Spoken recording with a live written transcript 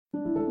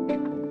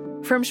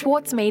From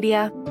Schwartz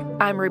Media,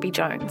 I'm Ruby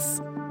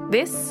Jones.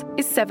 This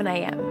is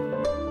 7am.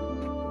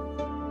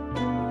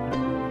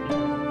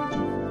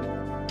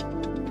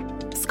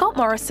 Scott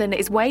Morrison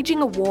is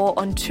waging a war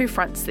on two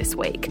fronts this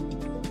week.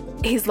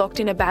 He's locked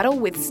in a battle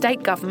with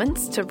state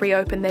governments to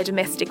reopen their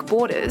domestic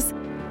borders,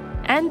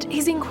 and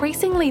he's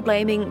increasingly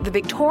blaming the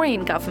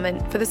Victorian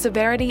government for the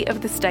severity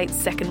of the state's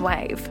second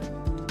wave.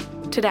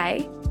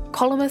 Today,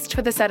 columnist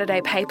for the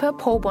Saturday paper,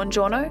 Paul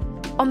Bongiorno,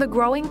 on the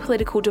growing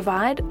political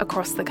divide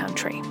across the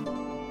country.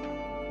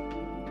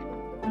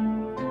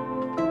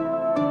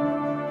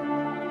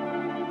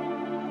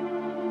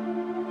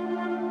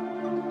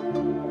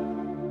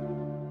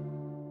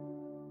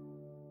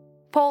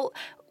 Paul,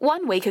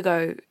 1 week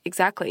ago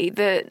exactly,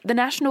 the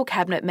National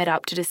Cabinet met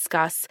up to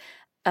discuss,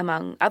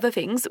 among other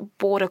things,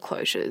 border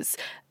closures.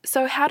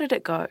 So how did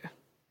it go?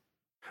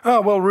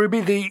 Well,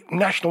 Ruby, the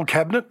National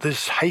Cabinet,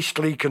 this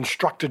hastily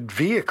constructed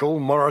vehicle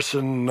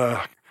Morrison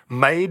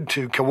made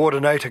to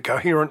coordinate a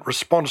coherent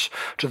response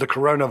to the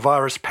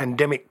coronavirus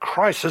pandemic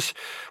crisis,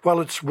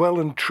 well, it's well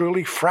and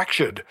truly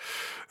fractured.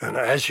 And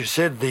as you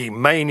said, the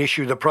main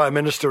issue the Prime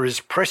Minister is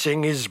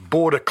pressing is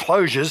border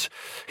closures.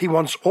 He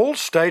wants all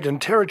state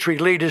and territory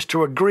leaders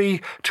to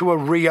agree to a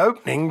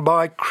reopening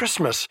by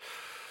Christmas.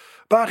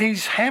 But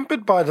he's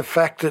hampered by the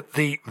fact that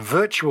the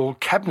virtual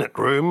cabinet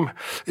room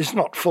is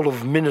not full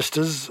of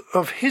ministers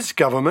of his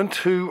government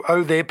who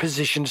owe their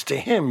positions to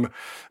him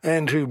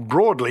and who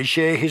broadly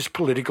share his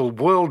political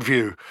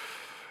worldview.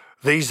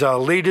 These are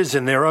leaders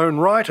in their own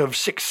right of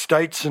 6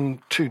 states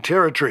and 2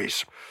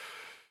 territories.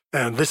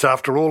 And this,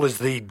 after all, is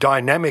the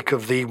dynamic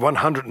of the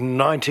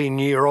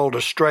 119-year-old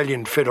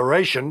Australian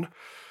Federation.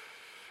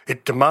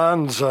 It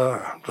demands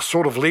the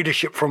sort of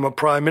leadership from a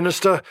Prime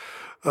Minister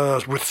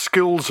with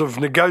skills of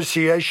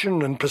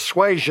negotiation and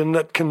persuasion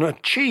that can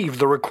achieve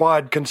the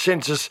required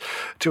consensus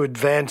to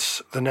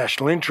advance the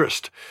national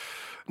interest.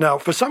 Now,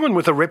 for someone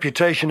with a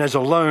reputation as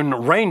a lone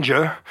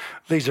ranger,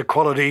 these are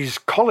qualities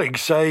colleagues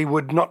say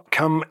would not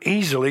come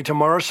easily to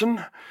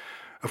Morrison.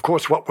 Of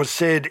course, what was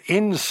said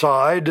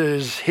inside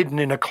is hidden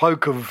in a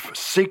cloak of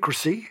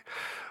secrecy.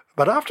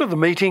 But after the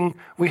meeting,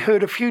 we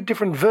heard a few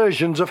different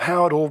versions of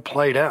how it all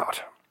played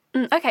out.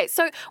 Okay,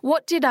 so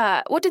what did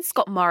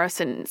Scott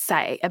Morrison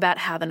say about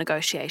how the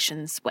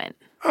negotiations went?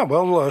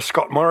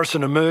 Scott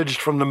Morrison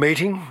emerged from the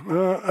meeting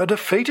a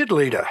defeated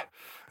leader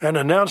and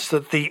announced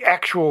that the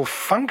actual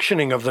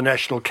functioning of the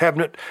National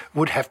Cabinet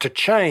would have to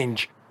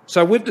change.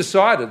 So we've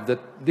decided that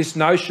this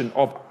notion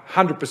of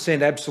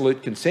 100%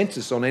 absolute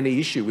consensus on any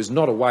issue is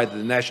not a way that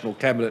the National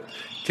Cabinet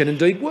can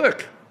indeed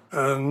work.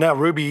 Now,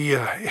 Ruby,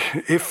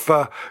 if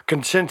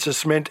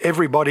consensus meant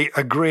everybody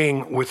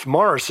agreeing with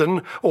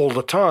Morrison all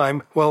the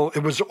time, well,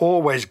 it was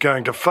always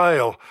going to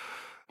fail.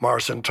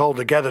 Morrison told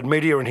the gathered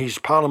media in his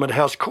Parliament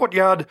House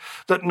courtyard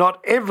that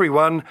not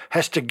everyone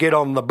has to get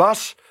on the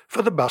bus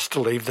for the bus to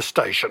leave the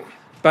station.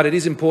 But it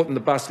is important the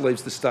bus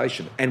leaves the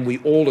station, and we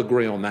all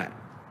agree on that.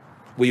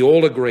 We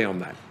all agree on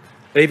that.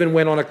 Even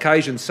when on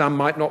occasion some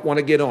might not want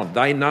to get on,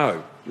 they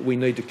know we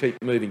need to keep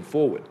moving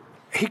forward.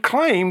 He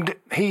claimed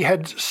he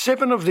had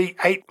 7 of the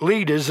 8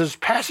 leaders as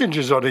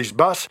passengers on his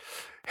bus,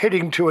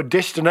 heading to a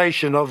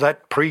destination of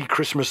that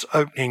pre-Christmas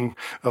opening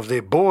of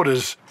their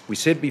borders. We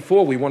said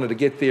before we wanted to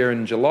get there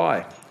in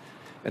July,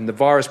 and the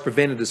virus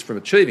prevented us from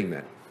achieving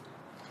that.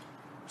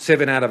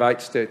 7 out of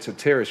 8 states and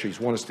territories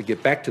want us to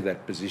get back to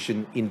that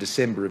position in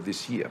December of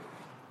this year.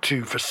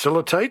 To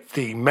facilitate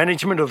the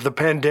management of the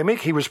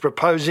pandemic, he was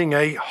proposing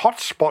a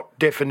hotspot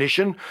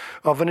definition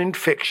of an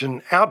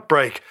infection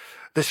outbreak.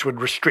 This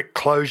would restrict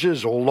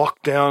closures or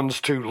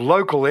lockdowns to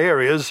local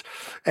areas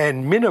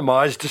and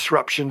minimise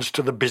disruptions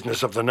to the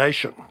business of the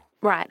nation.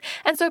 Right.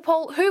 And so,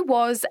 Paul, who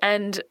was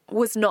and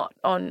was not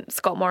on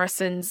Scott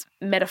Morrison's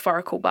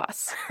metaphorical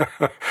bus?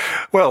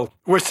 Well,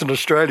 Western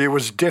Australia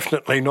was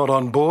definitely not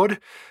on board,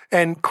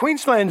 and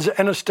Queensland's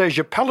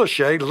Anastasia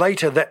Palaszczuk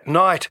later that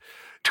night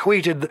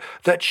tweeted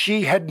that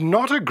she had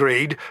not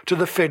agreed to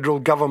the federal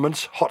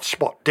government's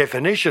hotspot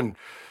definition.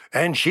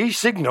 And she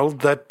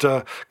signalled that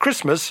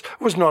Christmas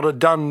was not a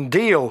done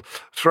deal,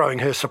 throwing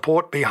her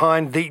support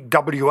behind the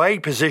WA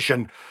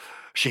position.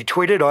 She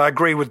tweeted, "I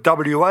agree with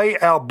WA,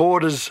 our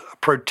borders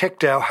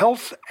protect our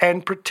health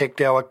and protect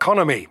our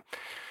economy."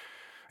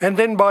 And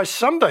then by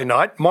Sunday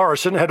night,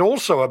 Morrison had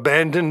also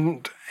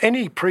abandoned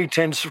any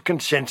pretense of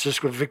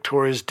consensus with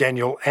Victoria's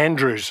Daniel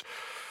Andrews.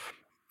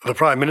 The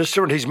Prime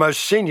Minister and his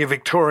most senior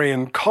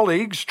Victorian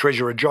colleagues,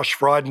 Treasurer Josh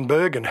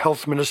Frydenberg and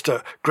Health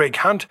Minister Greg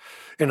Hunt,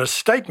 in a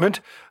statement,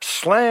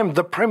 slammed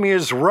the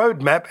Premier's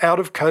roadmap out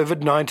of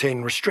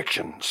COVID-19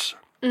 restrictions.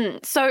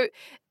 So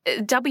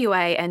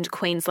WA and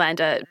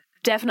Queensland are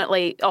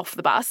definitely off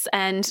the bus,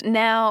 and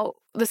now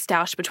the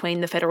stoush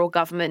between the federal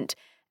government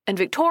and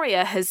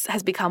Victoria has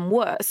become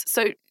worse.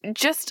 So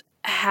just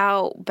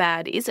how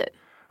bad is it?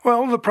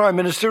 Well, the Prime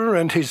Minister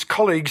and his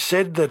colleagues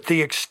said that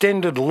the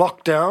extended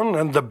lockdown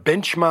and the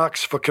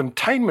benchmarks for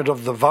containment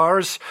of the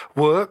virus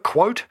were,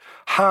 quote,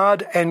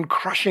 hard and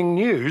crushing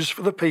news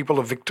for the people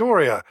of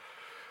Victoria.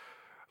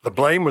 The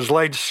blame was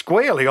laid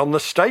squarely on the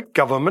state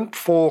government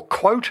for,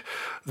 quote,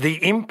 the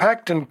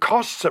impact and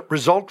costs that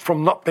result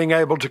from not being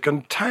able to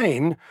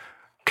contain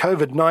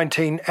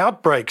COVID-19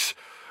 outbreaks,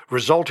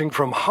 resulting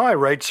from high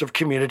rates of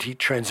community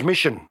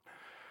transmission.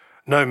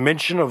 No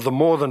mention of the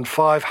more than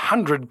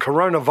 500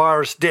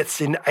 coronavirus deaths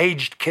in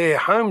aged care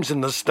homes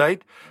in the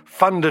state,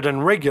 funded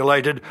and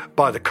regulated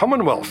by the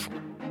Commonwealth.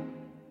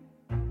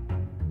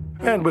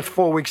 And with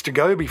 4 weeks to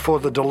go before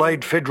the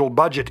delayed federal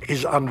budget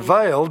is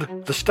unveiled,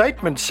 the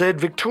statement said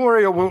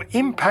Victoria will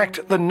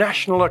impact the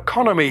national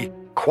economy,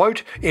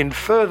 quote, in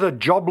further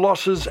job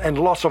losses and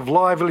loss of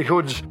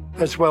livelihoods,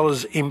 as well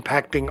as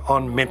impacting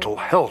on mental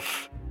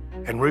health.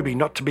 And Ruby,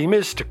 not to be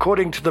missed,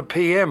 according to the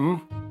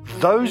PM,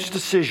 those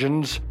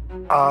decisions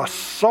are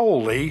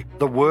solely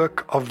the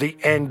work of the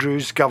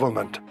Andrews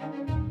government.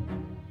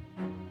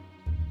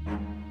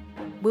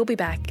 We'll be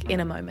back in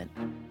a moment.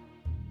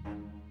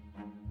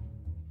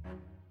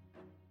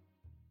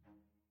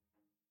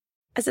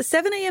 As a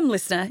 7am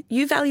listener,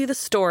 you value the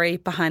story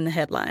behind the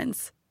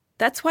headlines.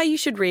 That's why you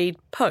should read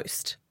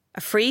Post,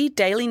 a free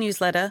daily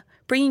newsletter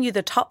bringing you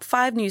the top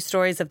 5 news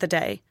stories of the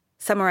day,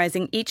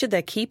 summarising each of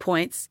their key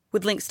points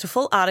with links to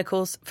full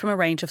articles from a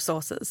range of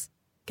sources.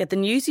 Get the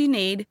news you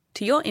need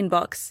to your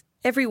inbox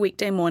every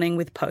weekday morning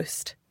with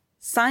Post.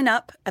 Sign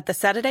up at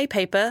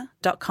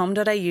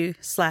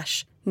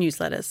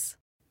thesaturdaypaper.com.au/newsletters.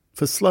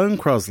 For Sloane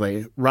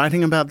Crosley,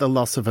 writing about the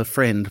loss of a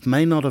friend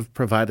may not have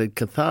provided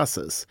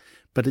catharsis,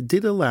 but it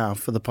did allow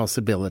for the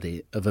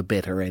possibility of a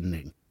better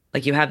ending.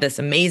 Like, you have this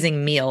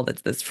amazing meal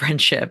that's this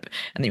friendship,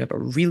 and then you have a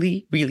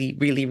really, really,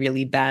 really,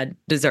 really bad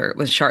dessert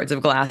with shards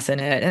of glass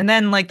in it. And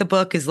then, like, the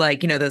book is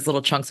like, you know, those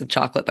little chunks of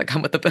chocolate that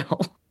come with the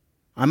bill.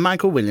 I'm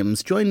Michael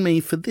Williams. Join me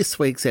for this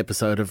week's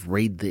episode of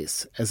Read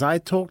This as I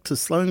talk to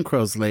Sloane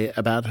Crosley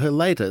about her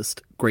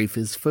latest, Grief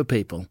is for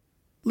People.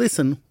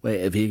 Listen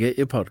wherever you get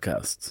your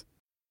podcasts.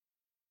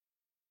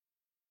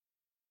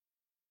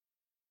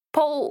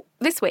 Paul,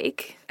 this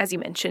week, as you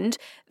mentioned,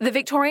 the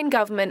Victorian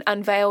government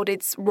unveiled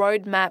its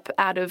roadmap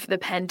out of the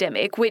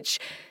pandemic, which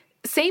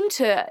seemed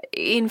to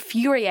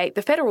infuriate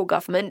the federal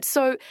government.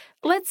 So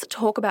let's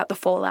talk about the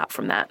fallout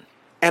from that.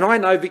 And I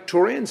know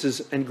Victorians,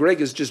 and Greg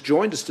has just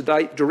joined us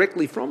today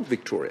directly from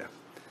Victoria.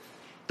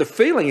 The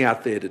feeling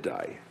out there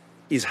today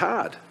is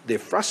hard. They're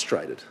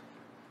frustrated.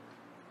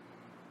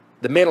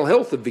 The mental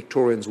health of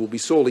Victorians will be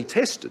sorely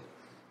tested.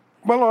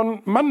 Well,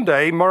 on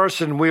Monday,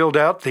 Morrison wheeled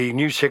out the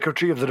new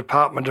Secretary of the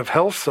Department of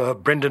Health,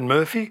 Brendan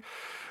Murphy,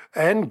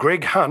 and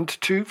Greg Hunt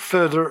to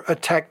further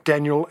attack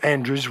Daniel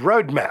Andrews'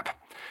 roadmap.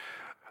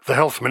 The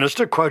Health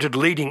Minister quoted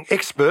leading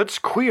experts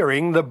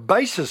querying the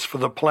basis for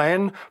the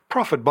plan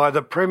proffered by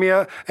the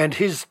Premier and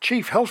his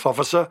Chief Health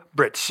Officer,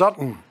 Brett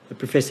Sutton.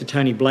 Professor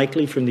Tony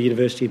Blakely from the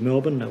University of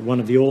Melbourne, one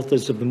of the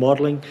authors of the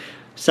modelling,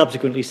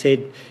 subsequently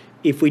said,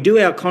 if we do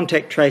our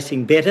contact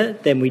tracing better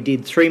than we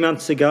did 3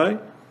 months ago,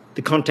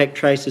 the contact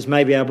tracers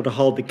may be able to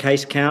hold the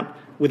case count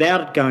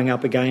without it going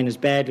up again as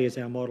badly as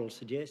our model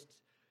suggests.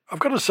 I've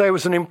got to say it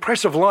was an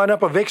impressive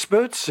lineup of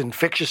experts,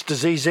 infectious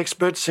disease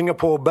expert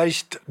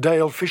Singapore-based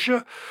Dale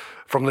Fisher,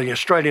 from the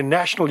Australian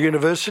National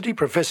University,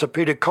 Professor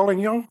Peter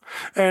Collignon,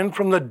 and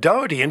from the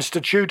Doherty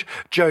Institute,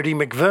 Jodie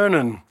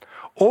McVernon.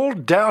 All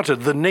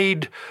doubted the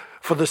need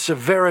for the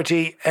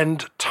severity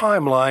and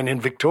timeline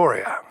in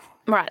Victoria.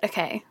 Right,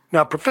 okay.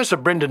 Now, Professor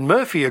Brendan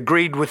Murphy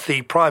agreed with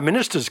the Prime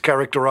Minister's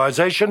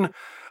characterisation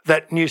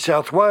that New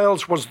South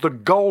Wales was the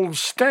gold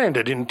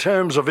standard in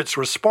terms of its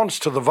response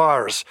to the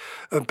virus,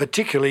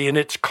 particularly in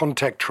its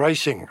contact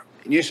tracing.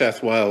 New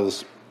South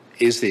Wales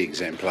is the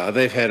exemplar.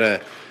 They've had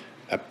a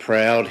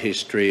proud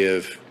history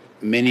of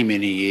many,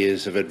 many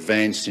years of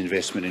advanced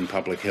investment in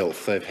public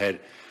health. They've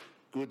had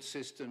good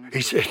systems.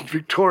 He said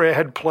Victoria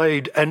had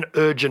played an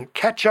urgent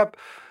catch-up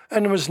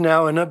and was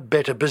now in a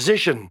better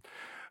position.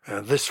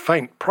 This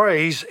faint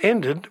praise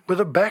ended with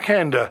a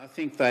backhander. I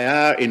think they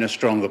are in a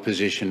stronger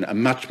position, a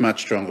much, much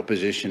stronger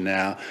position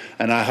now,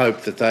 and I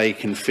hope that they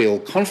can feel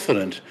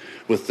confident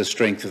with the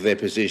strength of their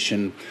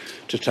position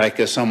to take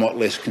a somewhat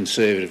less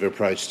conservative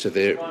approach to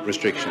their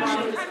restrictions.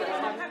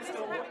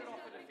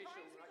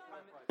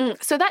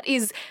 So that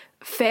is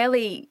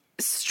fairly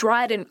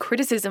strident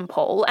criticism,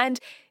 Paul, and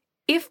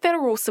if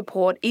federal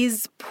support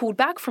is pulled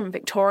back from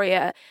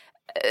Victoria,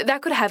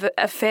 that could have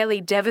a fairly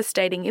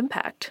devastating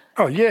impact.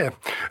 Oh, yeah.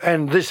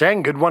 And this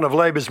angered one of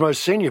Labor's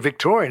most senior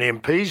Victorian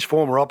MPs,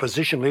 former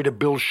opposition leader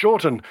Bill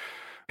Shorten.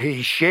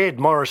 He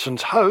shared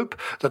Morrison's hope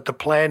that the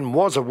plan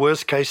was a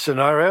worst-case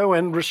scenario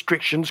and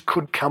restrictions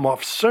could come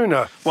off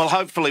sooner. Well,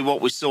 hopefully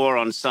what we saw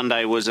on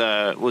Sunday was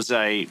a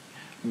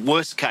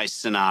worst-case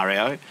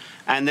scenario,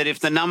 and that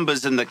if the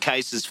numbers and the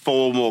cases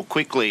fall more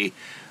quickly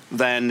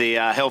than the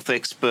health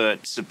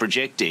experts are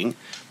projecting,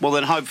 well,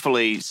 then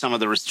hopefully some of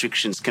the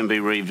restrictions can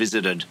be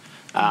revisited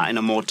in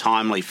a more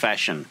timely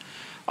fashion.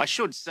 I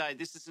should say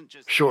this isn't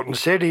just... Shorten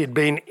said he had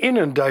been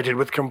inundated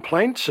with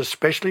complaints,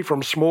 especially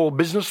from small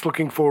business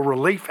looking for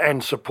relief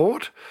and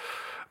support.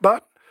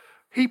 But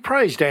he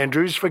praised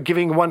Andrews for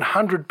giving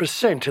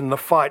 100% in the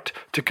fight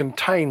to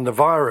contain the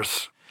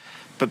virus.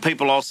 but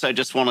people also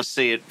just want to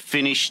see it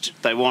finished.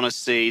 They want to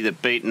see the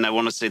beaten. They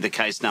want to see the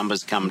case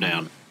numbers come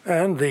down.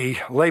 And the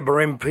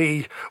Labor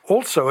MP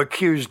also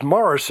accused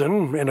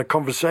Morrison, in a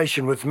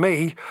conversation with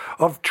me,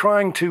 of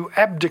trying to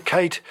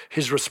abdicate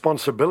his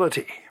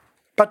responsibility.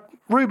 But,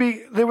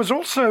 Ruby, there was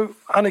also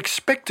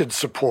unexpected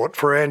support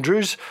for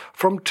Andrews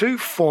from two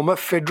former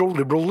federal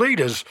Liberal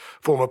leaders,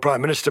 former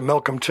Prime Minister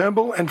Malcolm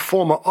Turnbull and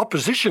former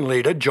opposition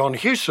leader John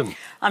Hewson.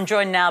 I'm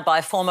joined now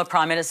by former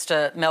Prime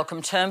Minister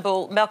Malcolm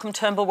Turnbull. Malcolm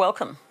Turnbull,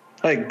 welcome.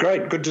 Hey,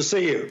 great. Good to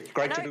see you.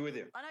 Great to be with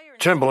you.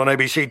 Turnbull on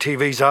ABC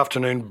TV's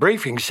afternoon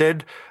briefing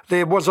said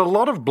there was a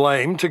lot of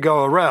blame to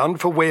go around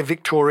for where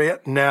Victoria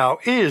now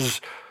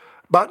is,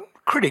 but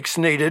critics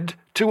needed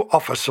to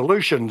offer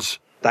solutions.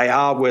 They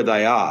are where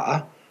they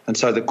are, and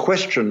so the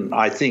question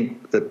I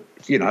think that,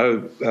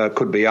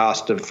 could be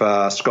asked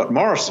of Scott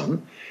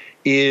Morrison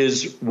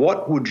is,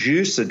 what would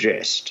you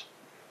suggest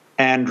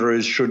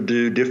Andrews should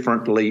do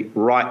differently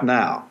right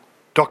now?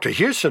 Dr.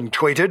 Hewson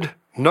tweeted,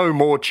 "No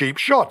more cheap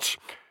shots.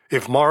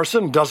 If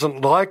Morrison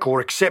doesn't like or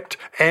accept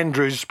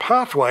Andrews'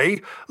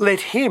 pathway, let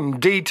him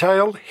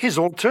detail his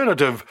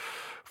alternative,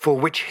 for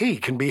which he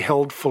can be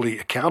held fully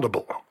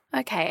accountable."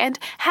 Okay, and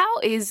how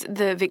is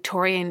the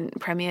Victorian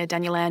Premier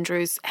Daniel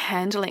Andrews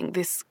handling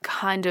this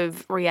kind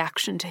of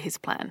reaction to his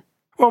plan?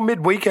 Well,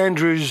 midweek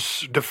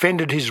Andrews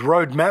defended his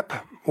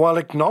roadmap while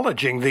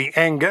acknowledging the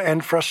anger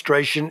and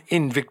frustration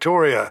in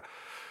Victoria.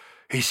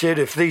 He said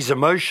if these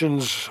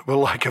emotions were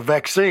like a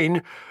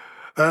vaccine,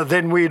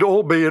 then we'd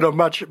all be in a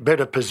much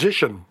better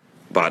position.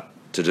 But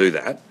to do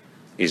that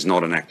is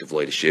not an act of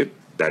leadership.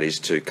 That is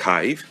to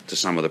cave to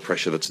some of the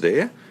pressure that's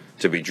there,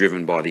 to be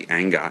driven by the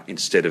anger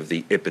instead of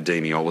the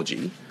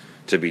epidemiology,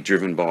 to be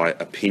driven by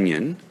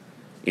opinion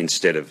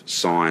instead of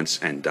science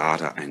and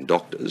data and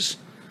doctors.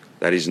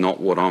 That is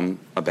not what I'm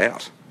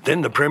about.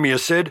 Then the Premier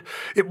said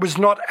it was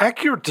not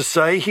accurate to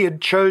say he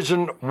had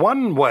chosen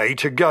one way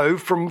to go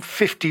from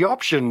 50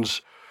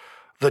 options.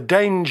 The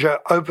danger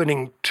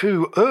opening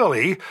too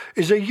early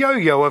is a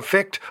yo-yo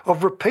effect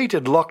of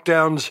repeated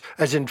lockdowns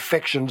as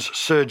infections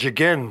surge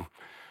again.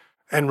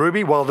 And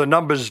Ruby, while the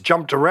numbers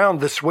jumped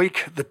around this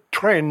week, the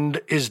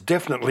trend is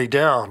definitely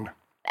down.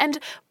 And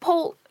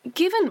Paul,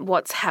 given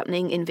what's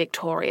happening in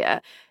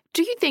Victoria,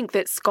 do you think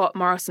that Scott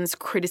Morrison's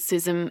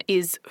criticism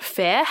is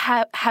fair?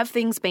 Have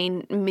things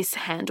been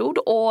mishandled,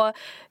 or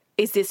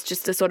is this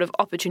just a sort of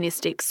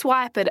opportunistic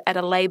swipe at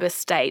a Labor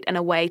state and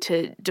a way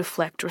to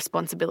deflect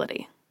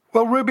responsibility?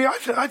 Well, Ruby,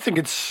 I think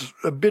it's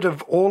a bit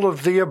of all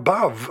of the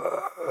above.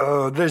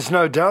 There's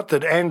no doubt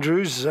that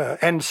Andrews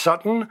and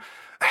Sutton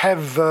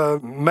have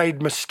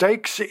made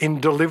mistakes in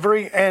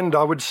delivery and,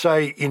 I would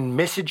say, in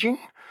messaging.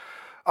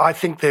 I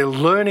think they're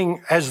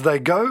learning as they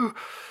go,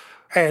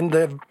 and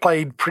they've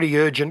played pretty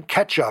urgent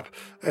catch-up,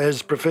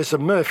 as Professor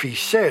Murphy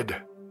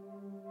said.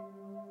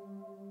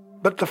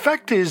 But the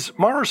fact is,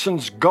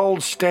 Morrison's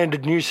gold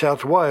standard New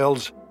South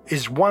Wales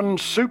is one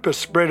super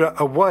spreader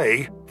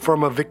away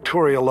from a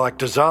Victoria-like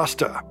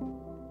disaster.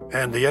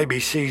 And the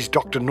ABC's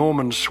Dr.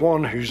 Norman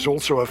Swan, who's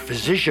also a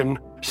physician,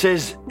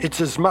 says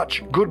it's as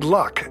much good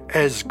luck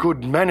as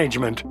good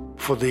management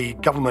for the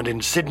government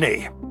in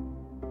Sydney.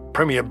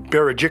 Premier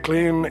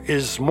Berejiklian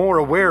is more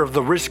aware of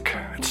the risk,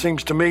 it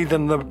seems to me,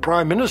 than the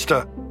Prime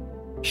Minister.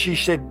 She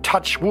said,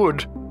 touch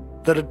wood,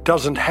 that it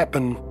doesn't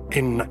happen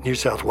in New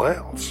South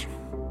Wales.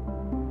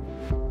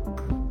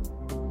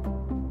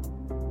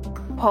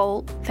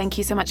 Paul, thank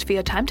you so much for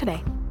your time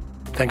today.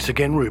 Thanks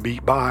again, Ruby.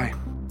 Bye.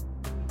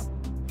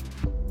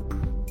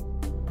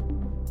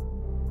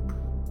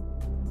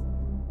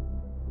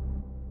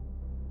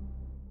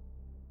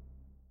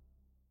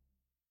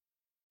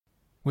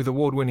 With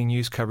award-winning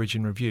news coverage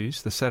and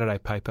reviews, The Saturday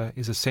Paper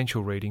is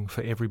essential reading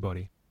for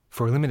everybody.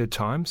 For a limited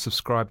time,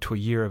 subscribe to a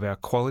year of our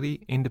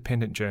quality,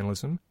 independent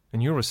journalism,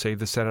 and you'll receive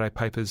The Saturday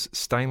Paper's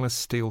stainless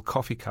steel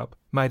coffee cup,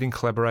 made in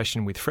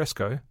collaboration with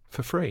Fresco,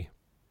 for free.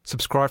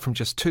 Subscribe from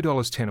just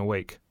 $2.10 a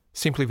week.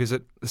 Simply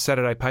visit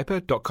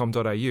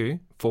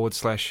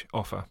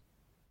thesaturdaypaper.com.au/offer.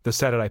 The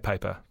Saturday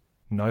Paper.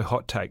 No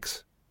hot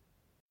takes.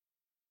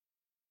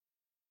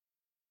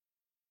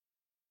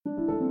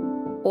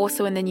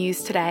 Also in the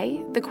news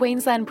today, the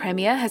Queensland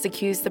Premier has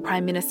accused the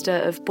Prime Minister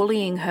of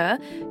bullying her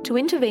to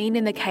intervene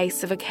in the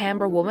case of a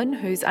Canberra woman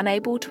who's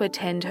unable to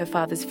attend her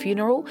father's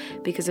funeral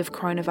because of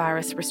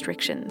coronavirus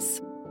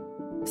restrictions.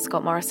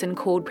 Scott Morrison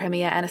called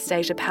Premier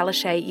Anastasia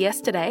Palaszczuk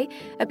yesterday,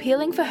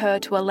 appealing for her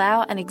to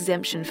allow an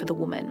exemption for the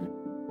woman.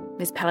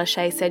 Ms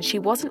Palaszczuk said she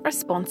wasn't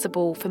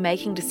responsible for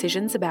making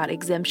decisions about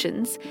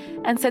exemptions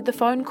and said the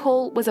phone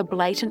call was a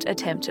blatant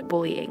attempt at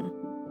bullying.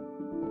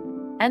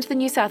 And the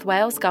New South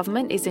Wales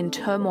government is in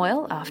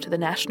turmoil after the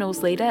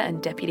Nationals leader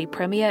and Deputy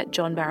Premier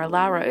John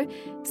Barilaro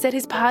said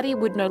his party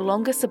would no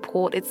longer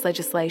support its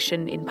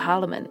legislation in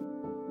Parliament.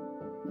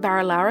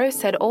 Barilaro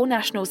said all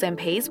Nationals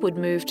MPs would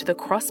move to the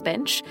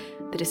crossbench.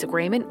 The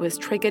disagreement was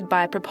triggered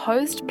by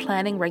proposed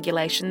planning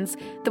regulations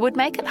that would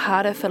make it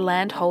harder for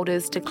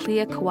landholders to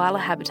clear koala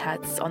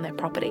habitats on their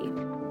property.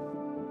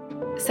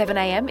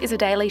 7am is a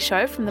daily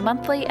show from The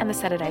Monthly and The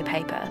Saturday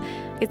Paper.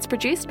 It's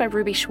produced by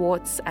Ruby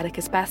Schwartz,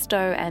 Atticus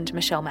Bastow and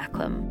Michelle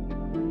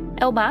Macklem.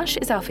 Elle Marsh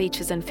is our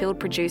features and field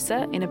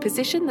producer in a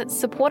position that's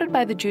supported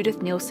by the Judith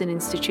Neilson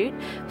Institute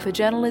for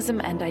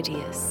Journalism and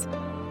Ideas.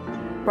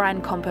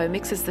 Brian Compo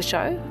mixes the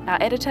show. Our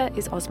editor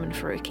is Osman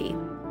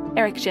Faruqi.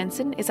 Eric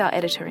Jensen is our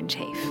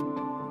editor-in-chief.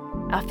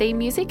 Our theme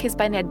music is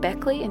by Ned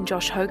Beckley and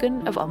Josh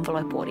Hogan of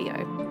Envelope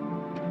Audio.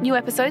 New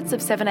episodes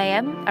of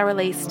 7am are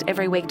released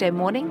every weekday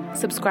morning.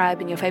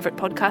 Subscribe in your favourite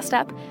podcast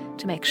app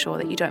to make sure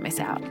that you don't miss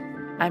out.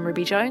 I'm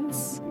Ruby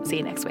Jones. See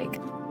you next week.